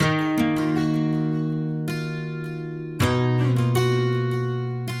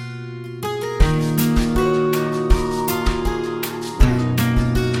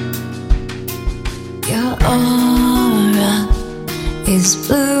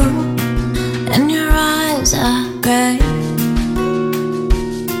blue and your eyes are gray.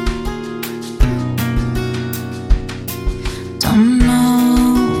 Don't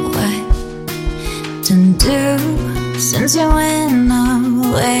know what to do since you went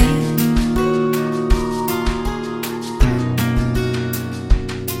away.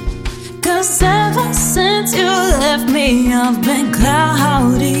 Cause ever since you left me, I've been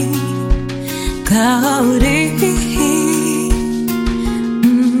cloudy, cloudy.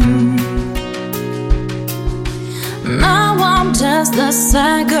 Now I'm just a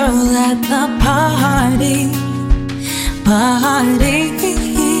sad girl at the party, party.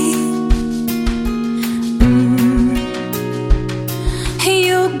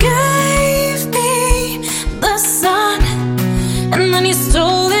 You gave me the sun and then you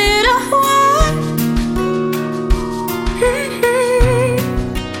stole it away.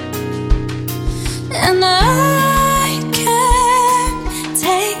 And I can't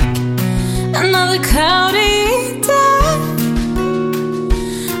take another cloudy day.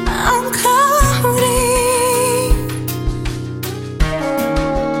 I'm cloudy.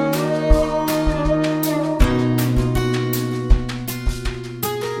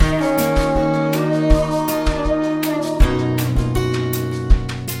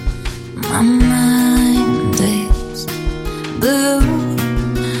 My mind is blue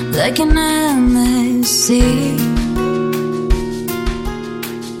like an endless sea.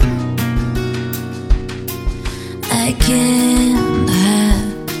 I can't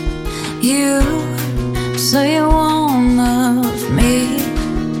have you, so you won't love me.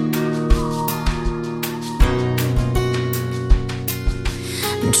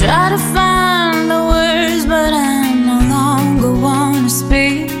 Try to find the words, but I no longer wanna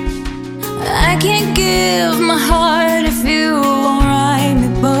speak. I can't give my heart if you won't write me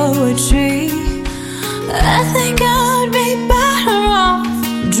poetry. I think I'd be better off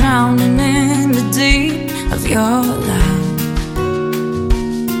drowning in the deep of your love,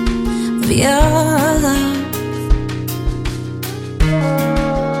 of your love.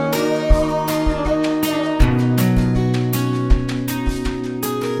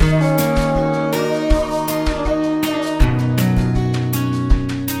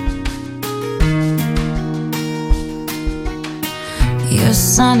 Your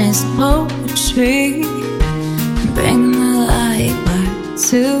sun is poetry, bring the light back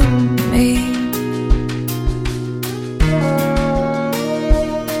to me.